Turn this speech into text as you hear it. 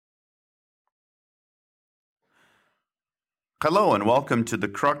Hello and welcome to the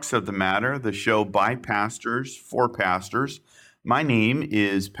Crux of the Matter, the show by pastors for pastors. My name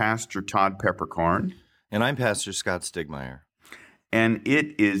is Pastor Todd Peppercorn. And I'm Pastor Scott Stigmeyer. And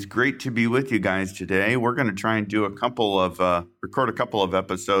it is great to be with you guys today. We're going to try and do record a couple of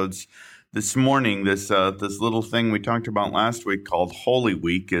episodes this morning. This little thing we talked about last week called Holy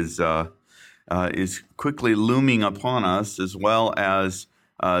Week is quickly looming upon us, as well as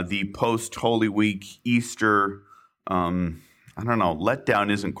the post-Holy Week Easter letdown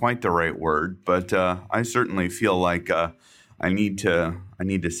isn't quite the right word, but I certainly feel like I need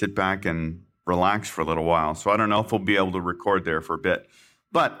to sit back and relax for a little while. So I don't know if we'll be able to record there for a bit,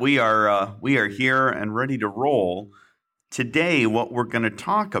 but we are here and ready to roll. Today, what we're going to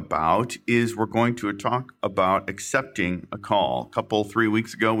talk about is we're going to talk about accepting a call. 3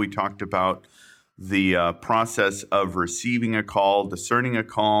 weeks ago, we talked about the process of receiving a call, discerning a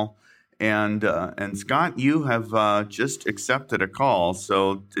call. And Scott, you have just accepted a call,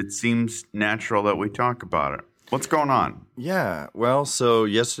 so it seems natural that we talk about it. What's going on? Yeah, well, so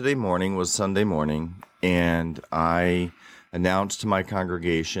yesterday morning was Sunday morning, and I announced to my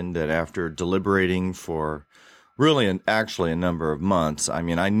congregation that after deliberating for actually a number of months, I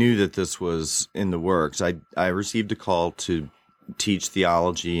knew that this was in the works. I received a call to teach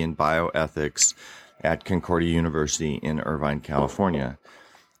theology and bioethics at Concordia University in Irvine, California.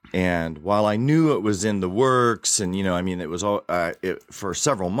 And while I knew it was in the works and, it was for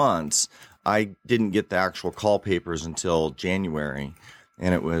several months, I didn't get the actual call papers until January.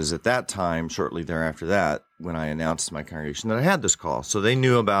 And it was at that time, shortly thereafter that, when I announced to my congregation that I had this call. So they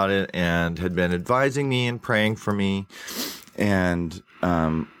knew about it and had been advising me and praying for me and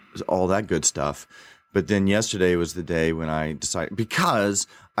all that good stuff. But then yesterday was the day when I decided, because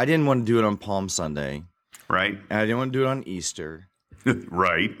I didn't want to do it on Palm Sunday. Right. And I didn't want to do it on Easter.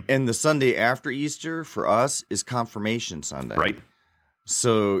 Right. And the Sunday after Easter for us is Confirmation Sunday. Right.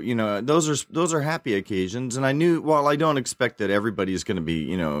 So, those are happy occasions. And I knew, while I don't expect that everybody is going to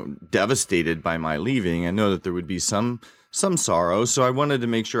be, devastated by my leaving, I know that there would be some sorrow. So I wanted to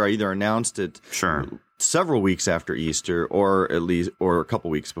make sure I either announced it several weeks after Easter or a couple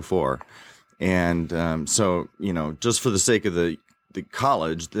weeks before. And so, just for the sake of the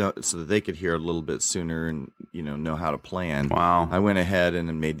college, so that they could hear a little bit sooner and, know how to plan. Wow. I went ahead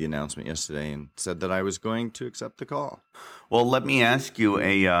and made the announcement yesterday and said that I was going to accept the call. Well, let me ask you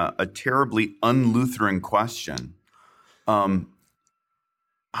a terribly un-Lutheran question. How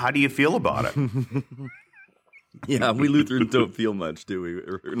do you feel about it? Yeah, we Lutherans don't feel much, do we?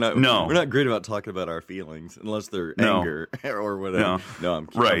 We're not great about talking about our feelings unless they're anger or whatever. No, I'm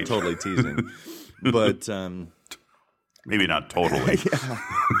totally teasing. But maybe not totally.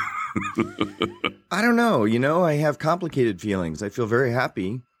 I don't know. I have complicated feelings. I feel very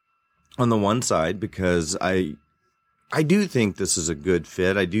happy on the one side because I do think this is a good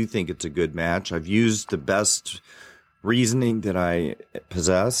fit. I do think it's a good match. I've used the best reasoning that I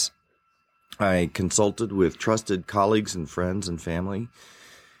possess. I consulted with trusted colleagues and friends and family.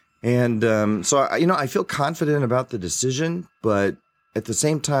 And so, I feel confident about the decision, but at the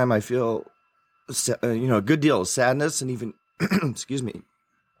same time, I feel a good deal of sadness and even, excuse me,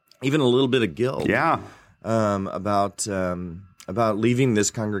 even a little bit of guilt. Yeah. About leaving this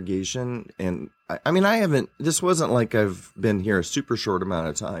congregation. And this wasn't like I've been here a super short amount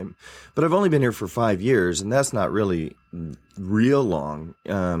of time, but I've only been here for 5 years, and that's not really real long.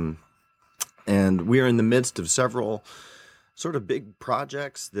 And we're in the midst of several sort of big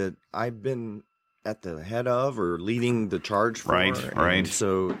projects that I've been at the head of or leading the charge for. Right. And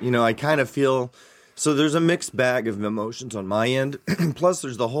so, I kind of feel, so there's a mixed bag of emotions on my end. Plus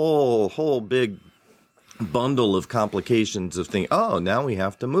there's the whole big bundle of complications of thinking, now we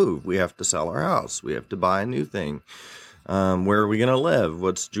have to move. We have to sell our house. We have to buy a new thing. Where are we going to live?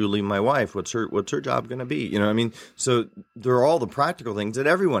 What's Julie, my wife? What's her job going to be? So there are all the practical things that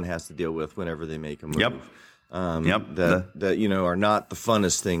everyone has to deal with whenever they make a move. Yep. That are not the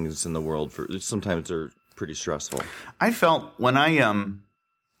funnest things in the world. Sometimes they're pretty stressful. I felt when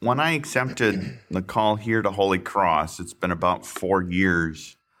I accepted the call here to Holy Cross, it's been about 4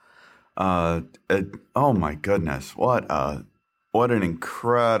 years. Oh my goodness, what an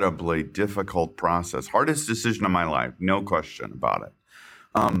incredibly difficult process. Hardest decision of my life, no question about it.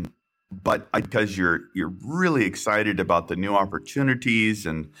 But because you're really excited about the new opportunities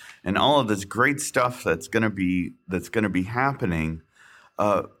and all of this great stuff that's going to be happening.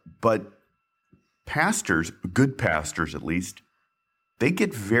 But pastors, good pastors at least, they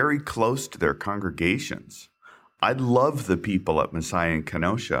get very close to their congregations. I love the people at Messiah and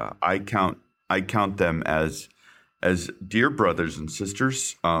Kenosha. I count them as dear brothers and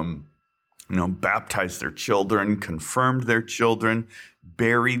sisters. baptized their children, confirmed their children,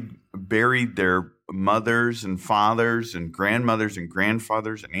 buried their mothers and fathers and grandmothers and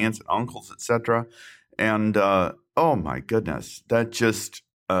grandfathers and aunts and uncles, etc. And oh my goodness, that just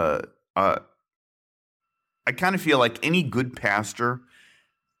I kind of feel like any good pastor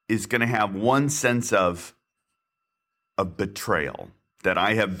is going to have one sense of betrayal, that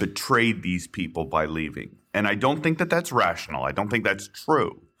I have betrayed these people by leaving. And I don't think that that's rational. I don't think that's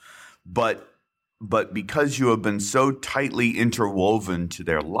true. But because you have been so tightly interwoven to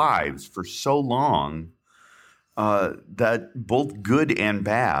their lives for so long, that both good and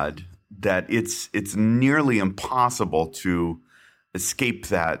bad, that it's nearly impossible to escape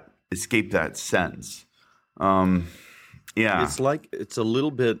that sense. Yeah. It's a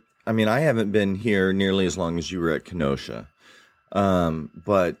little bit, I mean, I haven't been here nearly as long as you were at Kenosha.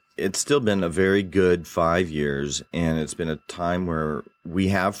 But it's still been a very good 5 years, and it's been a time where we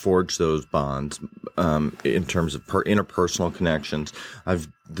have forged those bonds in terms of interpersonal connections.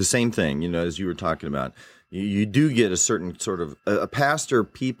 The same thing, as you were talking about. You do get a certain sort of a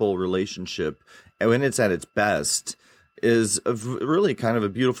pastor-people relationship, and when it's at its best, is really kind of a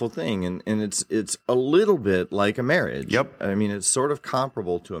beautiful thing, and it's a little bit like a marriage. Yep. I mean, it's sort of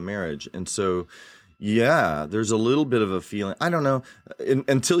comparable to a marriage, and so. Yeah, there's a little bit of a feeling. I don't know.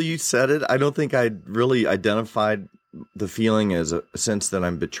 Until you said it, I don't think I'd really identified the feeling as a sense that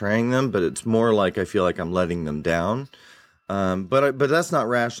I'm betraying them, but it's more like I feel like I'm letting them down. But that's not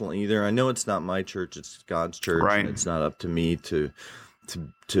rational either. I know it's not my church; it's God's church. Right. And it's not up to me to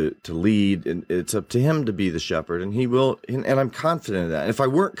lead, and it's up to Him to be the shepherd, and He will. And I'm confident of that. If I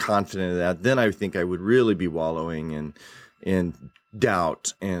weren't confident of that, then I think I would really be wallowing in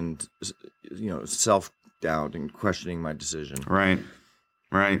doubt and self-doubt and questioning my decision. Right.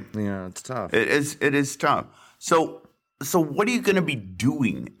 Yeah, it's tough. It is tough. So what are you going to be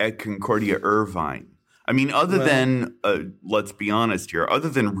doing at Concordia Irvine? I mean, other than, let's be honest here, other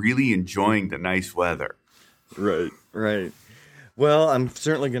than really enjoying the nice weather. Right. Well, I'm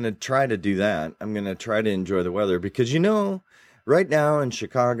certainly going to try to do that. I'm going to try to enjoy the weather because, right now in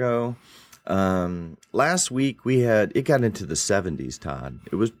Chicago, last week it got into the 70s, Todd.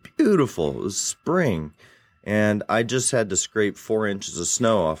 It was beautiful. It was spring. And I just had to scrape 4 inches of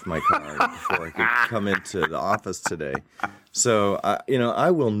snow off my car before I could come into the office today. So,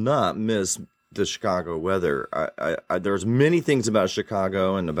 I will not miss the Chicago weather. There's many things about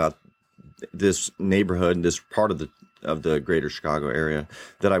Chicago and about this neighborhood and this part of the greater Chicago area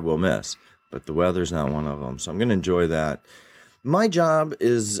that I will miss. But the weather's not one of them. So I'm going to enjoy that. My job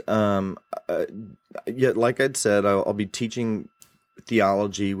is, like I'd said, I'll be teaching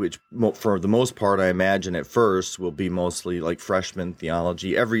theology, which for the most part, I imagine at first will be mostly like freshman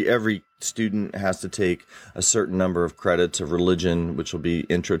theology. Every student has to take a certain number of credits of religion, which will be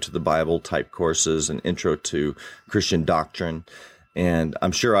intro to the Bible type courses and intro to Christian doctrine. And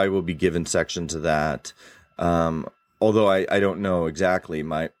I'm sure I will be given sections of that. Although I don't know exactly,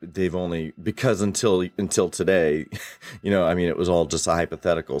 they've only, because until today, it was all just a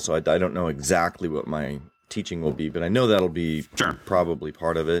hypothetical. So I don't know exactly what my teaching will be, but I know that'll be probably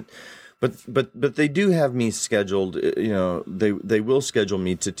part of it. But they do have me scheduled. They will schedule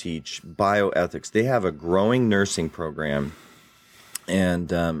me to teach bioethics. They have a growing nursing program, and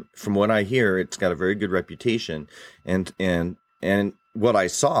from what I hear, it's got a very good reputation. And what I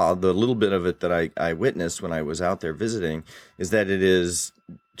saw, the little bit of it that I witnessed when I was out there visiting, is that it is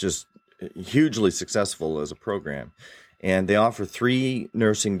just hugely successful as a program. And they offer 3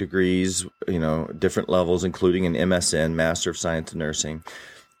 nursing degrees, different levels, including an MSN, Master of Science in Nursing.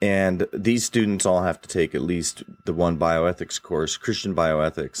 And these students all have to take at least the one bioethics course, Christian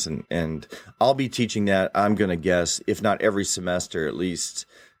bioethics. And I'll be teaching that, I'm going to guess, if not every semester, at least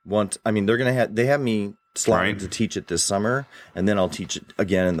once. I mean, they have me slotted to teach it this summer, and then I'll teach it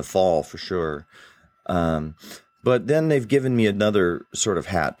again in the fall for sure. But then they've given me another sort of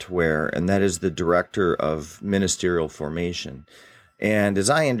hat to wear, and that is the director of ministerial formation. And as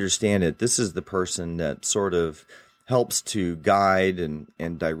I understand it, this is the person that sort of helps to guide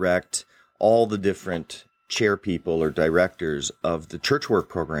and direct all the different chair people or directors of the church work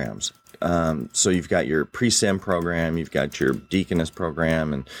programs. So you've got your pre-sim program, you've got your deaconess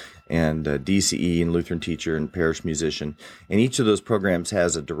program, and DCE and Lutheran teacher and parish musician. And each of those programs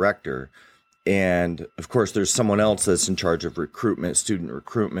has a director. And of course, there's someone else that's in charge of recruitment, student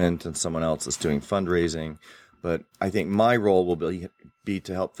recruitment, and someone else that's doing fundraising. But I think my role will be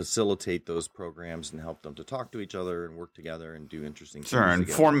to help facilitate those programs and help them to talk to each other and work together and do interesting things. Sure, and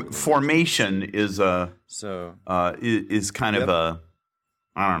formation is kind of a,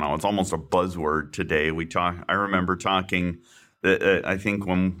 I don't know, it's almost a buzzword today. I remember talking, I think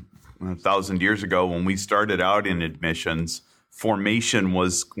when 1,000 years ago when we started out in admissions, formation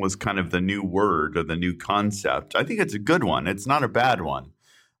was kind of the new word or the new concept. I think it's a good one. It's not a bad one.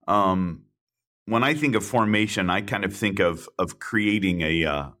 When I think of formation, I kind of think of creating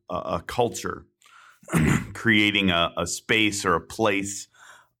a culture, creating a space or a place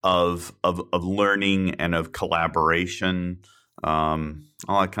of learning and of collaboration, all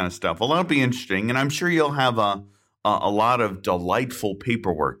that kind of stuff. Well, that'll be interesting, and I'm sure you'll have a lot of delightful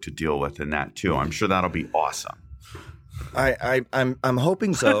paperwork to deal with in that too. I'm sure that'll be awesome. I'm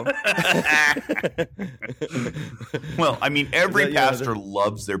hoping so. Well, I mean, every pastor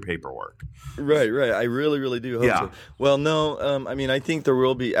loves their paperwork. Right. I really do hope so. Well, no, I mean, I think there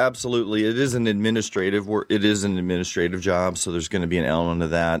will be absolutely. It is an administrative job, so there's going to be an element of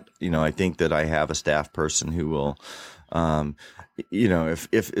that. I think that I have a staff person who will,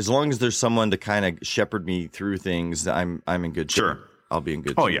 if as long as there's someone to kind of shepherd me through things, I'm in good shape. Sure, I'll be in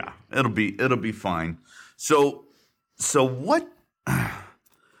good shape. Oh yeah, it'll be fine. So what?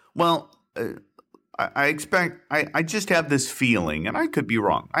 Well, I expect I just have this feeling, and I could be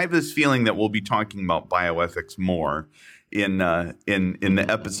wrong. I have this feeling that we'll be talking about bioethics more in the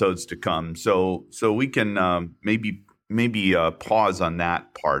episodes to come. So we can maybe pause on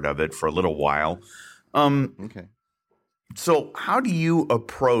that part of it for a little while. Okay. So how do you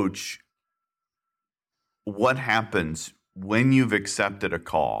approach what happens when you've accepted a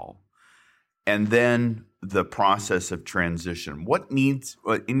call, and then the process of transition? What needs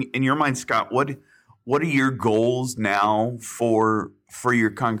in your mind, Scott? What are your goals now for your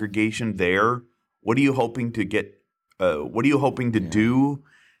congregation there? What are you hoping to get? What are you hoping to do?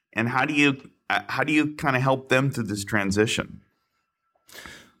 And how do you kind of help them through this transition?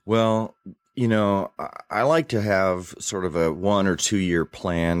 Well, I like to have sort of a 1 or 2 year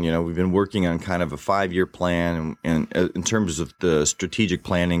plan. We've been working on kind of a 5-year plan, and in terms of the strategic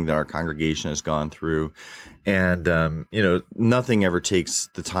planning that our congregation has gone through. And, nothing ever takes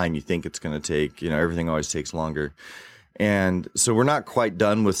the time you think it's going to take. Everything always takes longer. And so we're not quite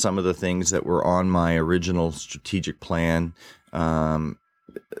done with some of the things that were on my original strategic plan. And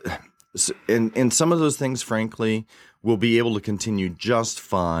some of those things, frankly, will be able to continue just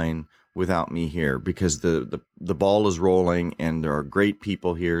fine without me here, because the ball is rolling and there are great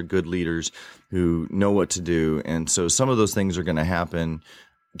people here, good leaders who know what to do. And so some of those things are going to happen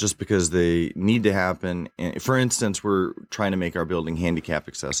just because they need to happen. And for instance, we're trying to make our building handicap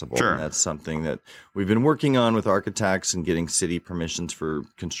accessible. Sure. And that's something that we've been working on with architects and getting city permissions for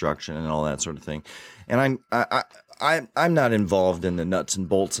construction and all that sort of thing. And I'm not involved in the nuts and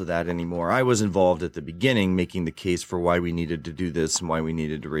bolts of that anymore. I was involved at the beginning, making the case for why we needed to do this and why we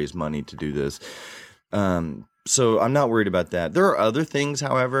needed to raise money to do this. So I'm not worried about that. There are other things,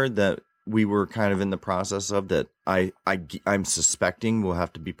 however, that we were kind of in the process of that I'm suspecting will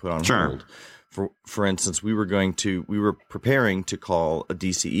have to be put on hold. For instance, we were preparing to call a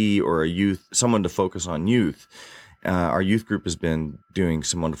DCE or someone to focus on youth. Our youth group has been doing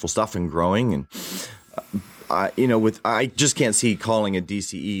some wonderful stuff and growing, and I just can't see calling a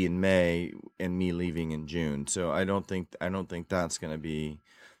DCE in May and me leaving in June. So I don't think that's going to be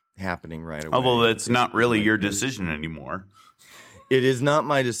happening right away. Although that's not really your decision anymore. It is not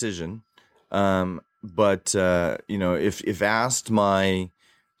my decision. But if asked my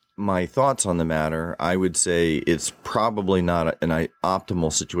thoughts on the matter, I would say it's probably not an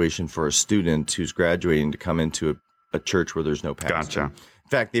optimal situation for a student who's graduating to come into a church where there's no pastor. Gotcha. In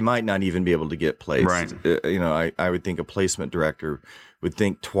fact, they might not even be able to get placed. Right. I would think a placement director would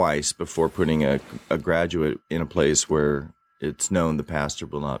think twice before putting a graduate in a place where it's known the pastor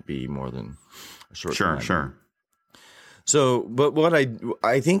will not be more than a short time. Sure. So, but what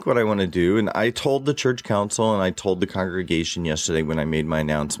I think what I want to do, and I told the church council and I told the congregation yesterday when I made my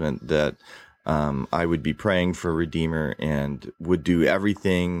announcement that I would be praying for a Redeemer and would do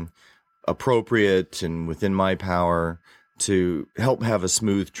everything appropriate and within my power to help have a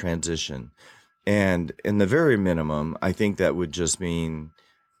smooth transition. And in the very minimum, I think that would just mean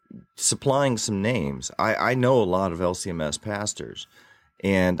supplying some names. I know a lot of LCMS pastors.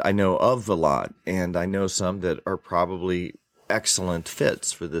 And I know of a lot, and I know some that are probably excellent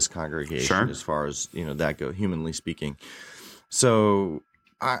fits for this congregation as far as that go, humanly speaking. So,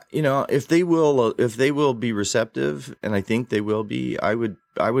 if they will be receptive, and I think they will be, I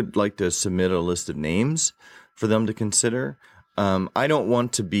would like to submit a list of names for them to consider. I don't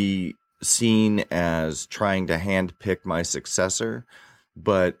want to be seen as trying to handpick my successor,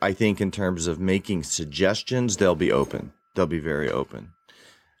 but I think in terms of making suggestions, they'll be open. They'll be very open.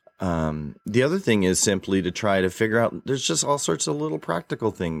 The other thing is simply to try to figure out, there's just all sorts of little practical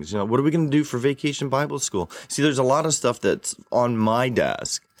things. What are we going to do for Vacation Bible School? See, there's a lot of stuff that's on my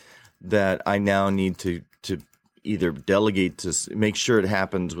desk that I now need to either delegate to make sure it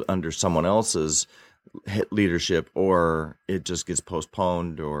happens under someone else's leadership, or it just gets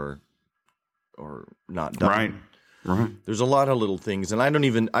postponed or not done. Right. There's a lot of little things, and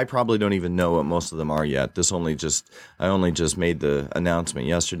I probably don't even know what most of them are yet. I only just made the announcement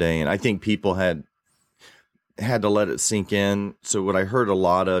yesterday, and I think people had to let it sink in. So what I heard a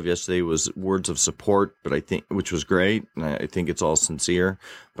lot of yesterday was words of support, which was great, and I think it's all sincere.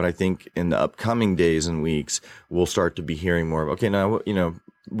 But I think in the upcoming days and weeks, we'll start to be hearing more of, okay, now,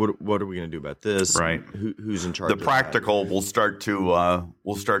 what are we going to do about this? Right. Who's in charge? The practical will start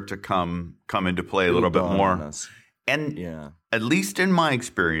to come into play a little bit more. And at least in my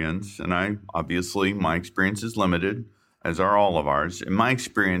experience, and my experience is limited, as are all of ours. In my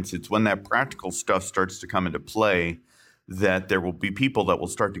experience, it's when that practical stuff starts to come into play that there will be people that will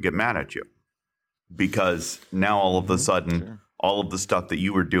start to get mad at you, because now all of a sudden, all of the stuff that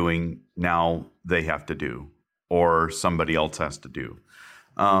you were doing, now they have to do, or somebody else has to do.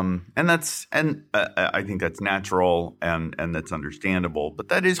 I think that's natural and that's understandable, but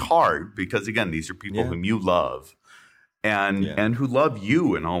that is hard because, again, these are people whom you love. And who love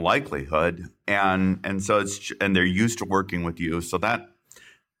you in all likelihood, and so they're used to working with you, so that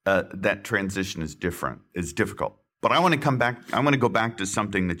transition is difficult. But I want to come back. I want to go back to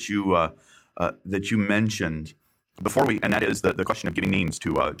something that you mentioned before and that is the question of giving names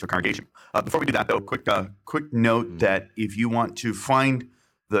to a congregation. Before we do that, though, quick note that if you want to find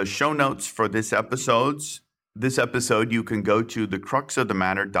the show notes for this episode, you can go to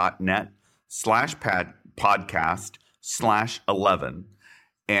thecruxofthematter.net/podcast/11,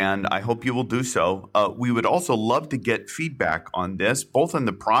 and I hope you will do so. We would also love to get feedback on this, both in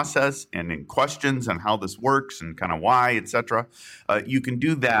the process and in questions and how this works and kind of why, etc. You can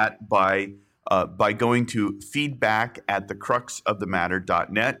do that by going to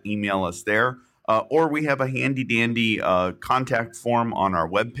feedback@thecruxofthematter.net. Email us there, or we have a handy-dandy contact form on our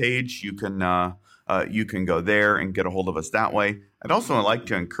webpage. You can go there and get a hold of us that way. I'd also like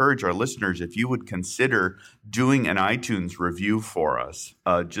to encourage our listeners, if you would consider doing an iTunes review for us.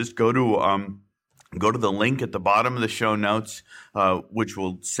 Just go to the link at the bottom of the show notes, which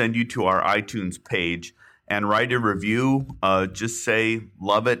will send you to our iTunes page, and write a review. Just say,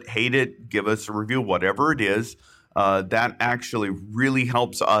 love it, hate it, give us a review, whatever it is. That actually really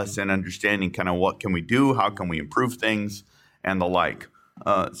helps us in understanding kind of what can we do, how can we improve things, and the like.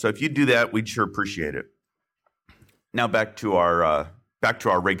 So if you do that, we'd sure appreciate it. Now back to our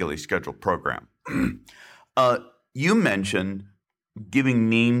regularly scheduled program. You mentioned giving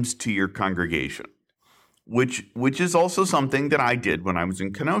names to your congregation, which is also something that I did when I was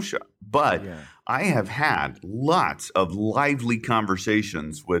in Kenosha. But I have had lots of lively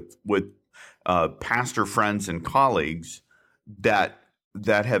conversations with pastor friends and colleagues that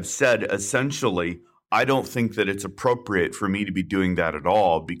have said essentially, I don't think that it's appropriate for me to be doing that at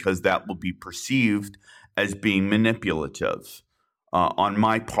all, because that will be perceived as being manipulative on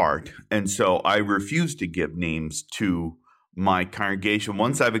my part. And so I refuse to give names to my congregation.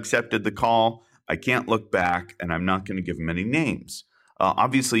 Once I've accepted the call, I can't look back, and I'm not going to give them any names.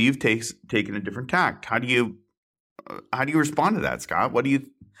 Obviously, you've taken a different tack. How do you respond to that, Scott? What do you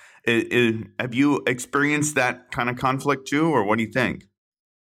have you experienced that kind of conflict too, or what do you think?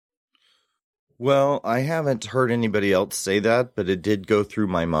 Well, I haven't heard anybody else say that, but it did go through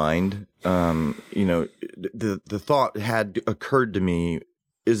my mind. The thought had occurred to me,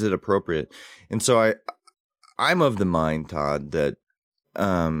 is it appropriate? And so I'm of the mind, Todd, that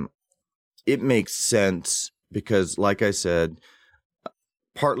it makes sense because, like I said,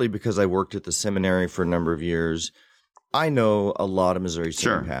 partly because I worked at the seminary for a number of years, I know a lot of Missouri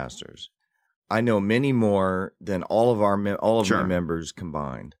Synod pastors. I know many more than all of my members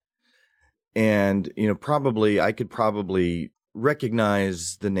combined. And, I could probably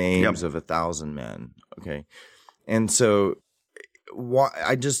recognize the names of 1,000 men. Okay. And so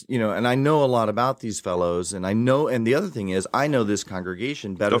I just, and I know a lot about these fellows, and the other thing is I know this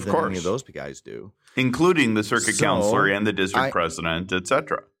congregation better than any of those guys do. Including the circuit counselor and the district president, et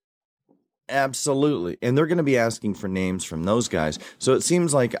cetera. Absolutely. And they're going to be asking for names from those guys. So it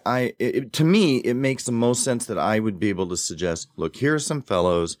seems like to me, it makes the most sense that I would be able to suggest, look, here are some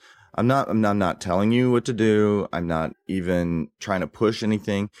fellows. I'm not telling you what to do. I'm not even trying to push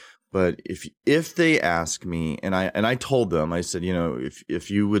anything. But if they ask me, and I told them, I said,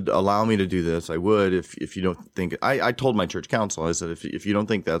 if you would allow me to do this, I would. If you don't think, I told my church council, I said, if you don't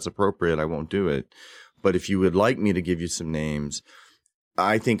think that's appropriate, I won't do it. But if you would like me to give you some names,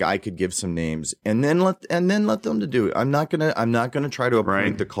 I think I could give some names and then let them to do it. I'm not gonna try to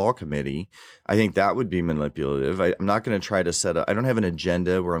appoint the call committee. I think that would be manipulative. I'm not gonna try to set up. I don't have an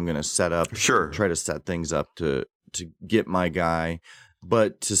agenda where I'm gonna try to set things up to get my guy.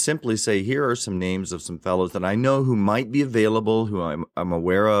 But to simply say, here are some names of some fellows that I know who might be available, who I'm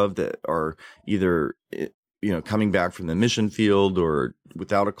aware of, that are either coming back from the mission field or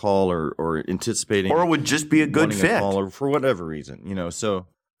without a call or anticipating, or would just be a good fit, or for whatever reason,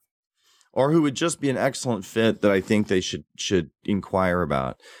 or who would just be an excellent fit that I think they should inquire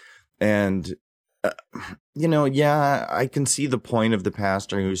about. And I can see the point of the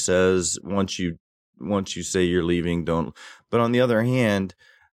pastor who says once you say you're leaving, don't. But on the other hand,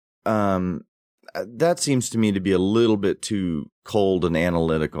 that seems to me to be a little bit too cold and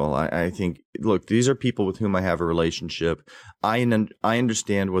analytical. I think, look, these are people with whom I have a relationship. I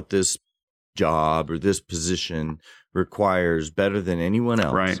understand what this job or this position requires better than anyone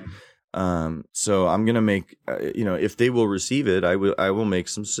else. Right. So I'm going to make, if they will receive it, I will make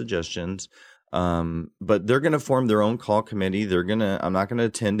some suggestions. But they're going to form their own call committee. I'm not going to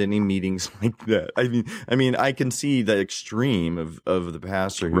attend any meetings like that. I mean, I can see the extreme of the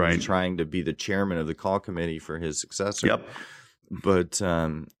pastor who's trying to be the chairman of the call committee for his successor. Yep. But,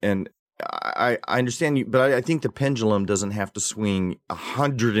 and I understand you, but I think the pendulum doesn't have to swing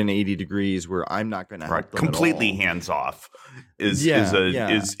 180 degrees where I'm not going to help them completely at all. Hands off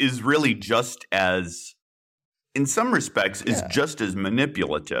is really just as, in some respects, is just as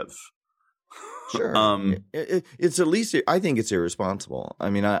manipulative. Sure. It's at least, I think it's irresponsible. I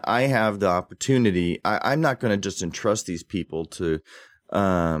mean, I have the opportunity. I'm not going to just entrust these people to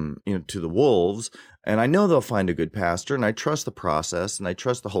the wolves. And I know they'll find a good pastor, and I trust the process, and I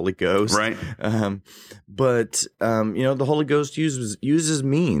trust the Holy Ghost. Right. But the Holy Ghost uses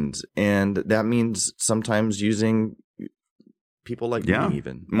means, and that means sometimes using people like me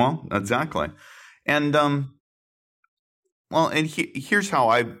even. Well, exactly. And here's how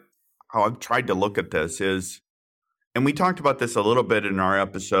I've tried to look at this is, and we talked about this a little bit in our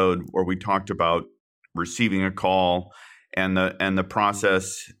episode where we talked about receiving a call and the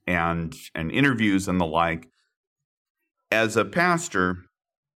process and interviews and the like. As a pastor,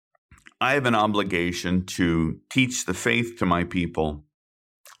 I have an obligation to teach the faith to my people,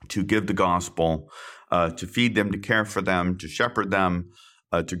 to give the gospel, to feed them, to care for them, to shepherd them,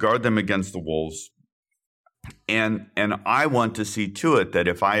 to guard them against the wolves. And I want to see to it that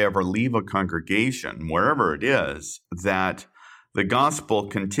if I ever leave a congregation, wherever it is, that the gospel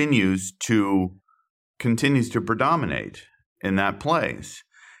continues to predominate in that place.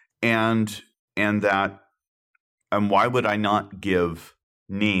 And why would I not give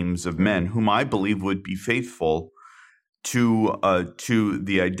names of men whom I believe would be faithful to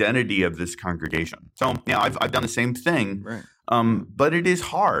the identity of this congregation? So I've done the same thing, right. But it is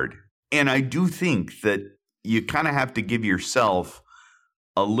hard. And I do think that you kind of have to give yourself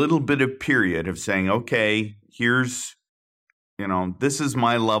a little bit of period of saying, okay, here's, this is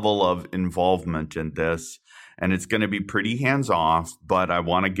my level of involvement in this, and it's going to be pretty hands off, but I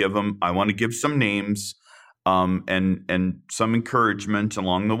want to give some names, and some encouragement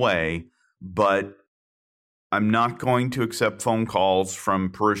along the way, but I'm not going to accept phone calls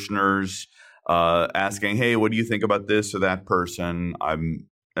from parishioners, asking, hey, what do you think about this or that person? I'm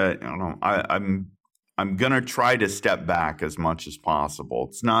going to try to step back as much as possible.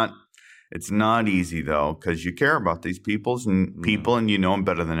 It's not easy though, because you care about these people and you know them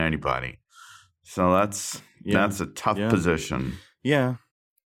better than anybody. So that's a tough position. Yeah.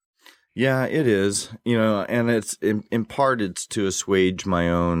 Yeah, it is. And it's in part it's to assuage my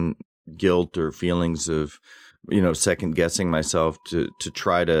own guilt or feelings of, second guessing myself to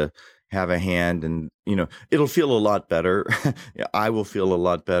try to have a hand, and it'll feel a lot better. I will feel a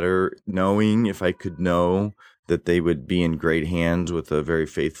lot better knowing, if I could know, that they would be in great hands with a very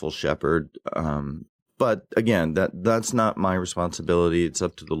faithful shepherd. But again, that's not my responsibility. It's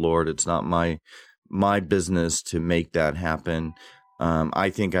up to the Lord. It's not my business to make that happen. I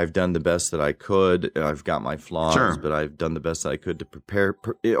think I've done the best that I could. I've got my flaws, sure, but I've done the best that I could to prepare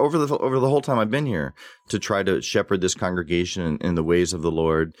over the whole time I've been here to try to shepherd this congregation in the ways of the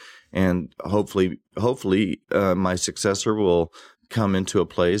Lord. And hopefully, my successor will come into a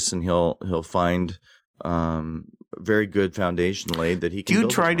place and he'll find very good foundation laid that he can. Do you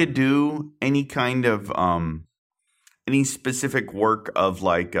try to do any kind of any specific work of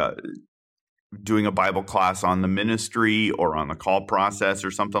like doing a Bible class on the ministry or on the call process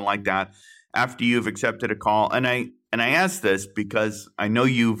or something like that after you've accepted a call? And I ask this because I know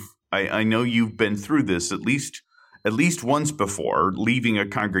you've been through this at least once before, leaving a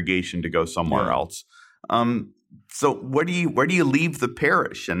congregation to go somewhere else. So where do you leave the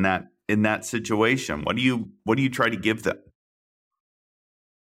parish in that situation? What do you try to give them?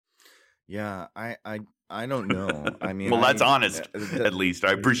 Yeah, I don't know. I mean, Well, that's honest. At least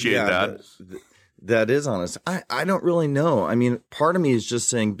I appreciate that. That is honest. I don't really know. I mean, part of me is just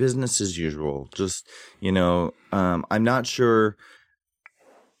saying business as usual. Just, I'm not sure.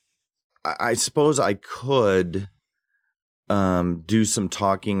 I suppose I could do some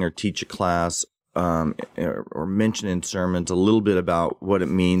talking or teach a class or mention in sermons a little bit about what it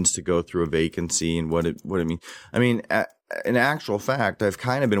means to go through a vacancy and what it means. I mean, in actual fact, I've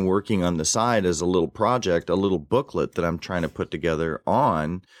kind of been working on the side as a little project, a little booklet that I'm trying to put together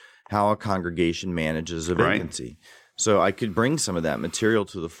on how a congregation manages a vacancy. Right. So I could bring some of that material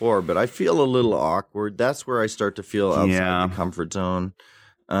to the fore, but I feel a little awkward. That's where I start to feel outside the comfort zone,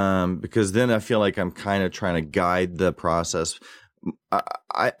 because then I feel like I'm kind of trying to guide the process.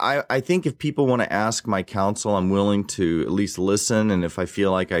 I think if people want to ask my counsel, I'm willing to at least listen. And if I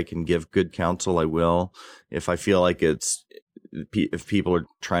feel like I can give good counsel, I will. If I feel like if people are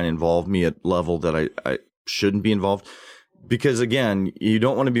trying to involve me at level that I shouldn't be involved, because again, you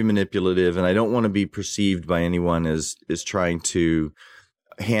don't want to be manipulative, and I don't want to be perceived by anyone as trying to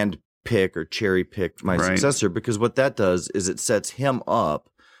hand pick or cherry pick my successor, because what that does is it sets him up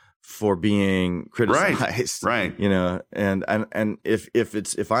for being criticized, right? And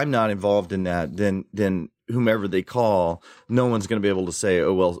if I'm not involved in that, then whomever they call, no one's going to be able to say,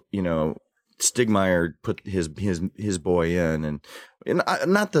 oh well, Stigmeyer put his boy in, and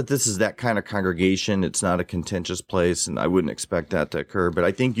not that this is that kind of congregation. It's not a contentious place, and I wouldn't expect that to occur. But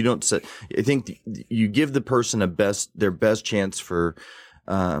I think I think you give the person their best chance for,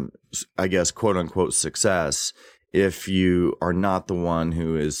 I guess, quote unquote success, if you are not the one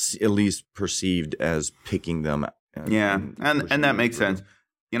who is at least perceived as picking them. And that makes sense.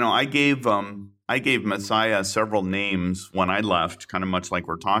 I gave Messiah several names when I left, kind of much like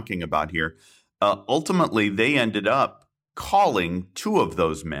we're talking about here. Ultimately, they ended up calling two of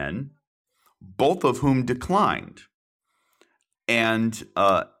those men, both of whom declined, and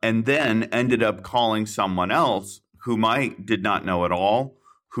then ended up calling someone else whom I did not know at all,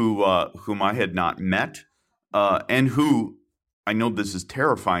 whom I had not met, and who, I know this is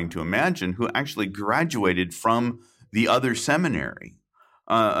terrifying to imagine, who actually graduated from the other seminary.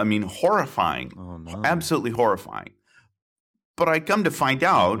 Horrifying. Oh, no. Absolutely horrifying. But I come to find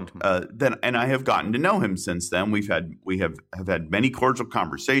out that, and I have gotten to know him since then. We have had many cordial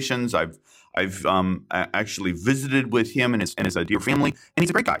conversations. I've actually visited with him and his dear family, and he's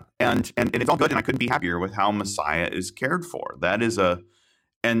a great guy. And it's all good. And I couldn't be happier with how Messiah is cared for. That is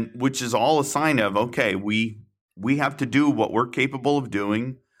which is all a sign of, okay, we have to do what we're capable of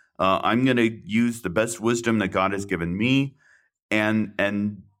doing. I'm going to use the best wisdom that God has given me. And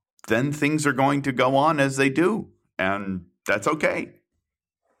then things are going to go on as they do, and that's okay.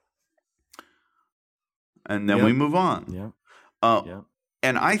 And then we move on.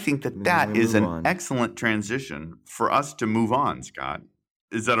 And I think that is an excellent transition for us to move on, Scott.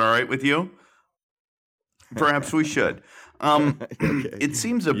 Is that all right with you? Perhaps we should. Okay. It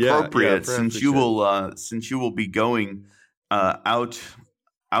seems appropriate since you will be going out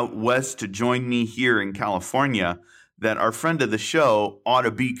west to join me here in California, that our friend of the show ought to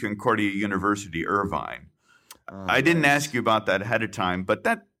be Concordia University Irvine. I didn't ask you about that ahead of time, but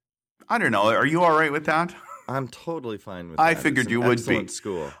I don't know. Are you all right with that? I'm totally fine with that. I figured you would be. It's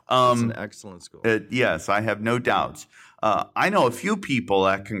an excellent school. Yes, I have no doubts. I know a few people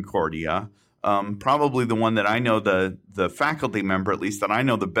at Concordia. Probably the one that I know, the faculty member, at least that I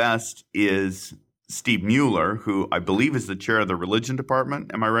know the best, is Steve Mueller, who I believe is the chair of the religion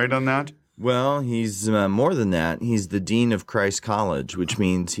department. Am I right on that? Well, he's more than that. He's the dean of Christ College, which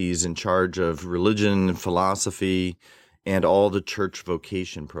means he's in charge of religion and philosophy and all the church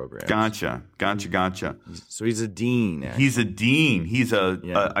vocation programs. Gotcha. So he's a dean. Actually. He's a dean. He's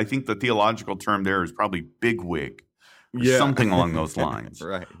I think the theological term there is probably bigwig. Something along those lines.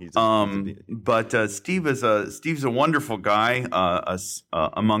 Right. But Steve's a wonderful guy,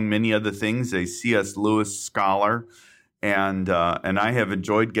 among many other things, a C.S. Lewis scholar. And I have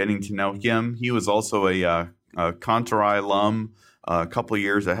enjoyed getting to know him. He was also a Concordia alum, a couple of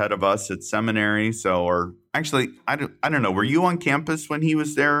years ahead of us at seminary. So, I don't know. Were you on campus when he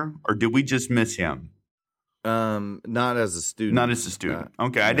was there, or did we just miss him? Not as a student. Not as a student.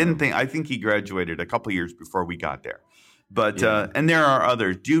 Okay, no. I think he graduated a couple of years before we got there. But and there are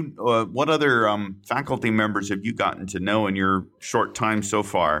others. What other faculty members have you gotten to know in your short time so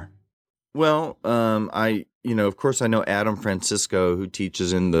far? Well, of course, I know Adam Francisco, who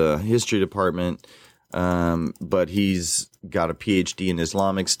teaches in the history department. but he's got a PhD in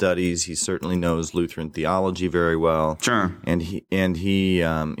Islamic studies. He certainly knows Lutheran theology very well. Sure. And he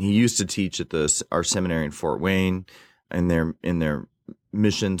used to teach at our seminary in Fort Wayne in their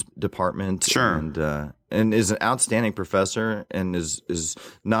missions department. Sure. And is an outstanding professor, and is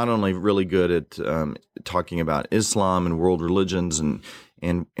not only really good at talking about Islam and world religions and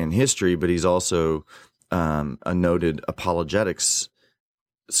history, but he's also a noted apologetics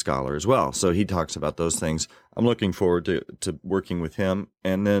scholar as well. So he talks about those things. I'm looking forward to working with him.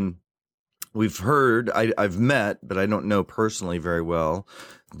 And then we've heard, I've met, but I don't know personally very well,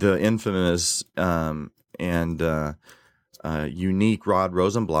 the infamous and unique Rod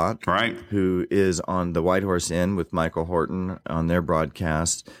Rosenblatt, Right. who is on the White Horse Inn with Michael Horton on their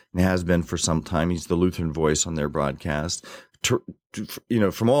broadcast, and has been for some time. He's the Lutheran voice on their broadcast.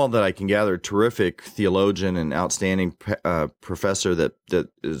 From all that I can gather, terrific theologian and outstanding professor that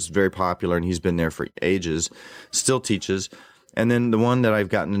is very popular, and he's been there for ages, still teaches. And then the one that I've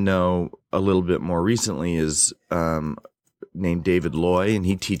gotten to know a little bit more recently is named David Loy, and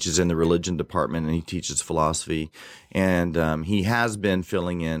he teaches in the religion department, and he teaches philosophy. And he has been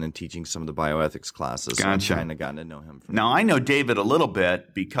filling in and teaching some of the bioethics classes. Gotcha. So I've kind of gotten to know him. Now, I know David a little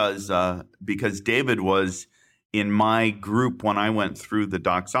bit because David was in my group when I went through the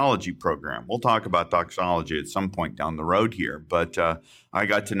doxology program. We'll talk about doxology at some point down the road here, but I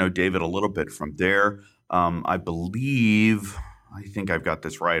got to know David a little bit from there. I think I've got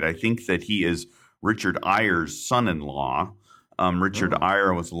this right. I think that he is Richard Eyer's son-in-law. Richard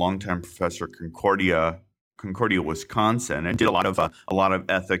Eyer was a longtime professor at Concordia, Wisconsin, and did a lot of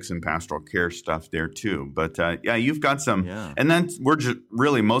ethics and pastoral care stuff there too. But you've got some, and then we're just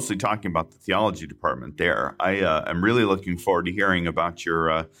really mostly talking about the theology department there. I am really looking forward to hearing about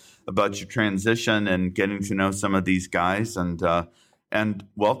your transition and getting to know some of these guys. And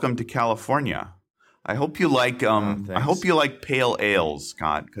welcome to California. I hope you like pale ales,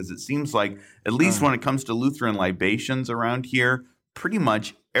 Scott, because it seems like, at least when it comes to Lutheran libations around here, pretty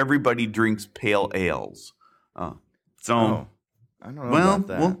much everybody drinks pale ales. I don't know about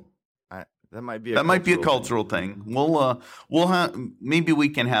that. That might be a cultural thing. Maybe we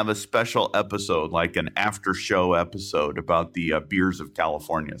can have a special episode, like an after show episode about the beers of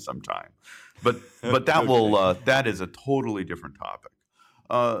California sometime. But that that is a totally different topic.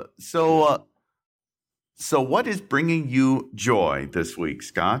 So what is bringing you joy this week,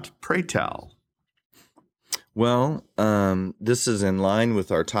 Scott? Pray tell. Well, this is in line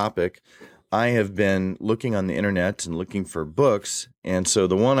with our topic. I have been looking on the internet and looking for books, and so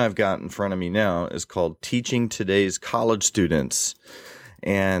the one I've got in front of me now is called Teaching Today's College Students.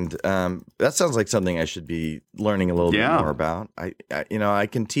 And that sounds like something I should be learning a little bit more about. I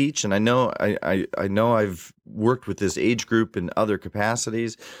can teach, and I know I've worked with this age group in other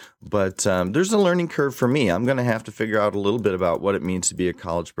capacities, but there's a learning curve for me. I'm going to have to figure out a little bit about what it means to be a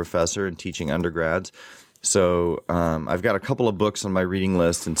college professor and teaching undergrads. So I've got a couple of books on my reading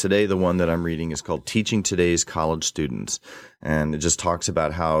list, and today the one that I'm reading is called Teaching Today's College Students. And it just talks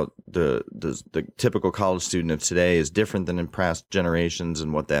about how the typical college student of today is different than in past generations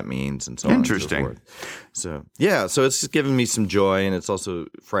and what that means and so on and so forth. So, so it's just giving me some joy, and it's also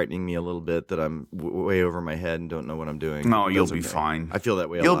frightening me a little bit that I'm way over my head and don't know what I'm doing. No, you'll be fine. I feel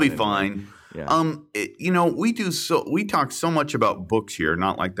that way a You'll lot be anyway. fine. Yeah. We talk so much about books here,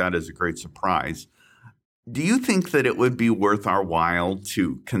 not like that is a great surprise. Do you think that it would be worth our while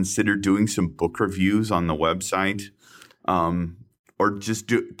to consider doing some book reviews on the website, or just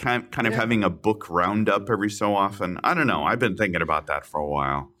do kind of having a book roundup every so often? I don't know. I've been thinking about that for a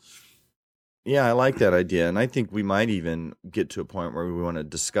while. Yeah, I like that idea, and I think we might even get to a point where we want to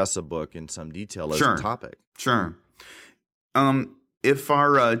discuss a book in some detail as a topic. Sure. If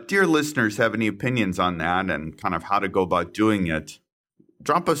our dear listeners have any opinions on that and kind of how to go about doing it,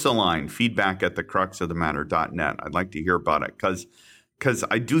 drop us a line, feedback at thecruxofthematter.net. I'd like to hear about it because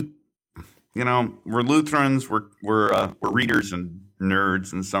I do, we're Lutherans, we're readers and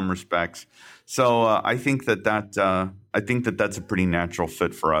nerds in some respects. So I think that's a pretty natural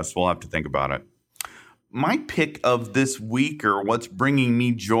fit for us. We'll have to think about it. My pick of this week, or what's bringing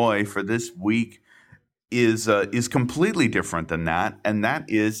me joy for this week, is completely different than that, and that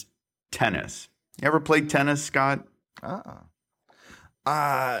is tennis. You ever played tennis, Scott?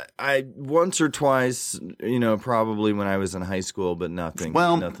 I once or twice, probably when I was in high school, but nothing.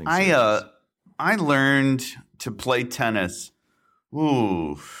 Well, nothing I learned to play tennis,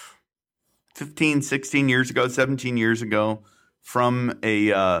 15, 16 years ago, 17 years ago, from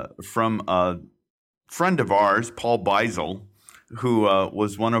a friend of ours, Paul Beisel, who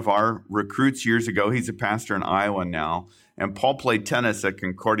was one of our recruits years ago. He's a pastor in Iowa now, and Paul played tennis at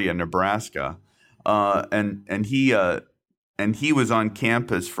Concordia, Nebraska. and he was on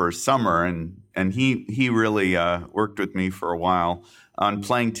campus for summer, and he really worked with me for a while on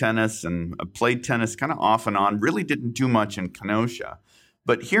playing tennis, and I played tennis kind of off and on. Really didn't do much in Kenosha,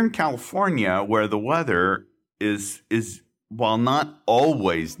 but here in California, where the weather is while not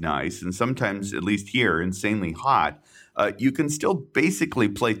always nice, and sometimes, at least here, insanely hot, you can still basically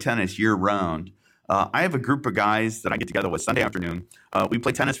play tennis year round. I have a group of guys that I get together with Sunday afternoon. We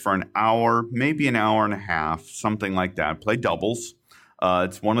play tennis for an hour, maybe an hour and a half, something like that. Play doubles.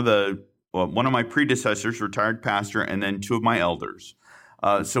 It's one of my predecessors, retired pastor, and then two of my elders.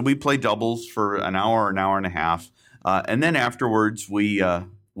 So we play doubles for an hour and a half, and then afterwards we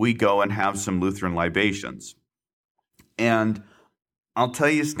go and have some Lutheran libations. And I'll tell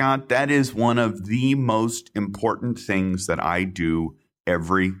you, Scott, that is one of the most important things that I do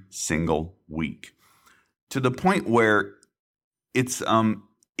every single week, to the point where it's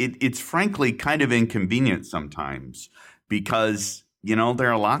frankly kind of inconvenient sometimes, because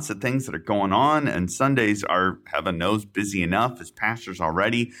there are lots of things that are going on, and Sundays are, heaven knows, busy enough as pastors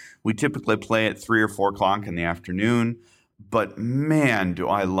already. We typically play at 3 or 4 o'clock in the afternoon, but man, do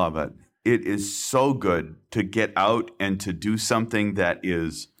I love it. It is so good to get out and to do something that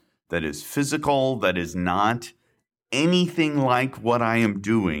is physical, that is not anything like what I am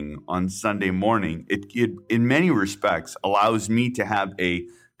doing on Sunday morning. It in many respects allows me to have a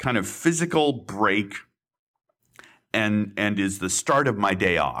kind of physical break, and is the start of my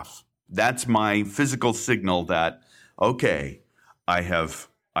day off. That's my physical signal that, okay, I have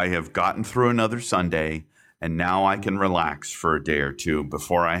gotten through another Sunday, and now I can relax for a day or two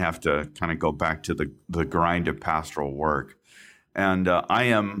before I have to kind of go back to the grind of pastoral work. And I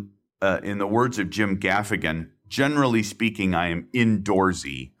am, in the words of Jim Gaffigan, generally speaking, I am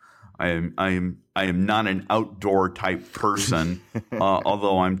indoorsy. I am not an outdoor type person,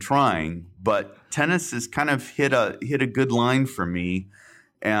 although I'm trying. But tennis has kind of hit a good line for me,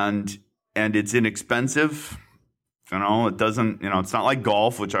 and it's inexpensive. It doesn't, it's not like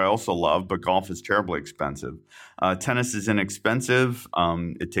golf, which I also love, but golf is terribly expensive. Tennis is inexpensive.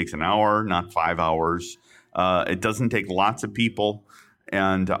 It takes an hour, not 5 hours. It doesn't take lots of people,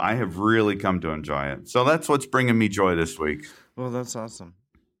 and I have really come to enjoy it. So that's what's bringing me joy this week. Well, that's awesome.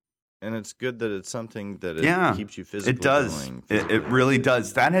 And it's good that it's something that keeps you physically it does. going. It really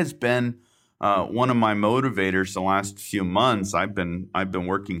does. That has been one of my motivators the last few months. I've been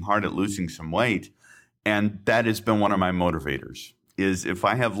working hard at losing some weight. And that has been one of my motivators, is if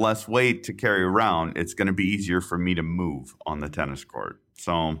I have less weight to carry around, it's going to be easier for me to move on the tennis court.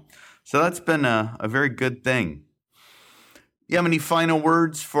 So that's been a very good thing. You have any final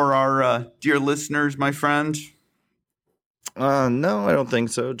words for our dear listeners, my friend? No, I don't think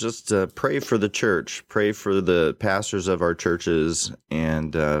so. Just pray for the church. Pray for the pastors of our churches,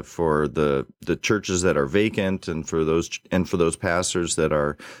 and for the churches that are vacant, and for those pastors that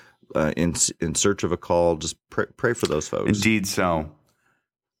are in search of a call. Just pray for those folks. Indeed so.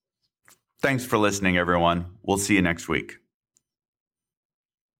 Thanks for listening, everyone. We'll see you next week.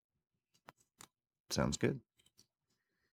 Sounds good.